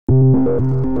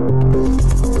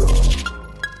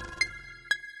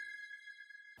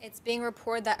It's being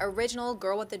reported that original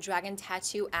Girl with the Dragon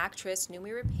Tattoo actress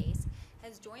Noomi Rapace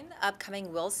has joined the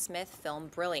upcoming Will Smith film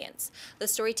Brilliance. The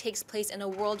story takes place in a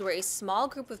world where a small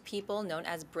group of people known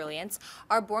as Brilliance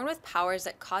are born with powers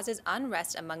that causes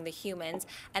unrest among the humans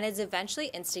and is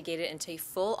eventually instigated into a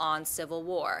full-on civil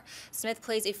war. Smith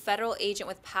plays a federal agent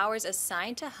with powers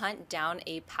assigned to hunt down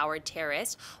a powered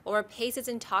terrorist, while Rapace is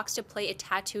in talks to play a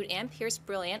tattooed and pierced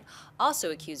Brilliant, also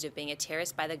accused of being a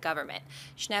terrorist by the government.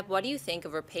 Schnepp, what do you think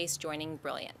of Rapace joining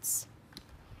Brilliance?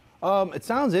 It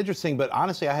sounds interesting, but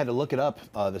honestly, I had to look it up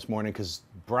this morning because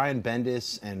Brian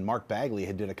Bendis and Mark Bagley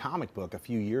had did a comic book a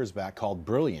few years back called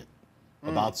Brilliant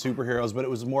about superheroes, but it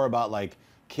was more about like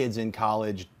kids in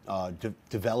college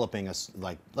developing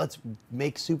let's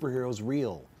make superheroes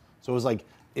real. So it was like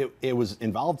it was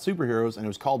involved superheroes and it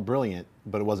was called Brilliant,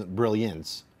 but it wasn't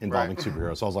Brilliance involving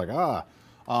superheroes. So I was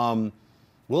like,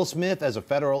 Will Smith as a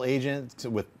federal agent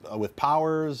with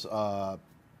powers,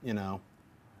 you know.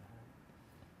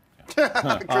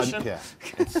 Yeah.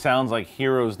 It sounds like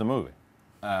Heroes the movie.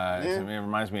 It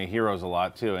reminds me of Heroes a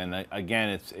lot too. And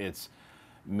again, it's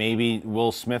maybe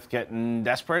Will Smith getting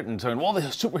desperate and saying, "Well, the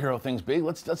superhero thing's big.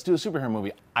 Let's do a superhero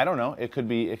movie." I don't know. It could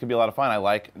be a lot of fun. I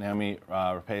like Noomi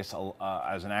Rapace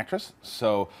as an actress,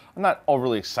 so I'm not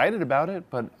overly excited about it,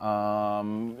 but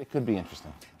it could be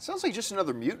interesting. Sounds like just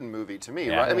another mutant movie to me,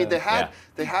 right? I mean, they had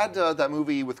that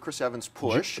movie with Chris Evans,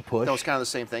 Push. That was kind of the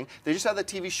same thing. They just had that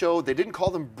TV show. They didn't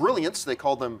call them Brilliance. They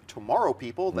called them Tomorrow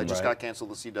People. That just got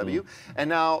canceled the CW. And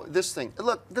now this thing.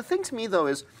 Look, the thing to me though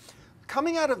is,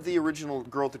 coming out of the original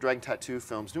Girl with the Dragon Tattoo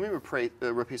films, Noomi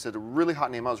Rapace had a really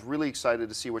hot name. I was really excited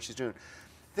to see what she's doing.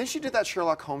 Then she did that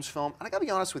Sherlock Holmes film, and I gotta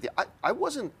be honest with you, I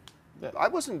wasn't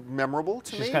memorable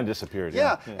to me. She's kind of disappeared.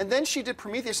 Yeah, and then she did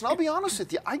Prometheus, and I'll be honest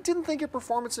with you, I didn't think her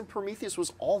performance in Prometheus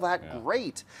was all that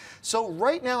great. So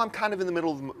right now, I'm kind of in the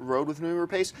middle of the road with Noomi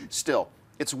Rapace. Still,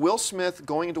 it's Will Smith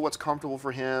going into what's comfortable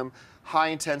for him,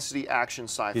 high-intensity action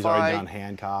sci-fi. He's already done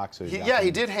Hancock. So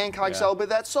he did Hancock, a little bit of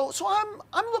that. So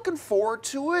I'm looking forward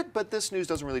to it, but this news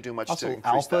doesn't really do much to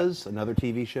increase Alphas, another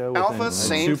TV show. Alphas,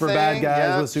 same super thing. Bad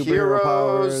guys with superhero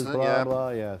powers, blah,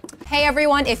 blah, Hey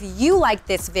everyone, if you like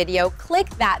this video, click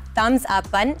that thumbs up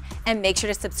button and make sure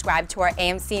to subscribe to our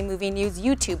AMC Movie News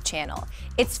YouTube channel.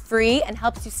 It's free and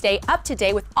helps you stay up to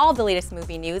date with all the latest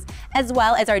movie news, as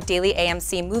well as our daily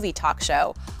AMC movie talk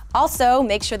show. Also,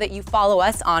 make sure that you follow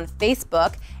us on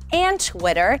Facebook and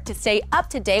Twitter to stay up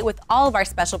to date with all of our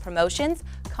special promotions,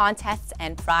 contests,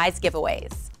 and prize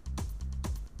giveaways.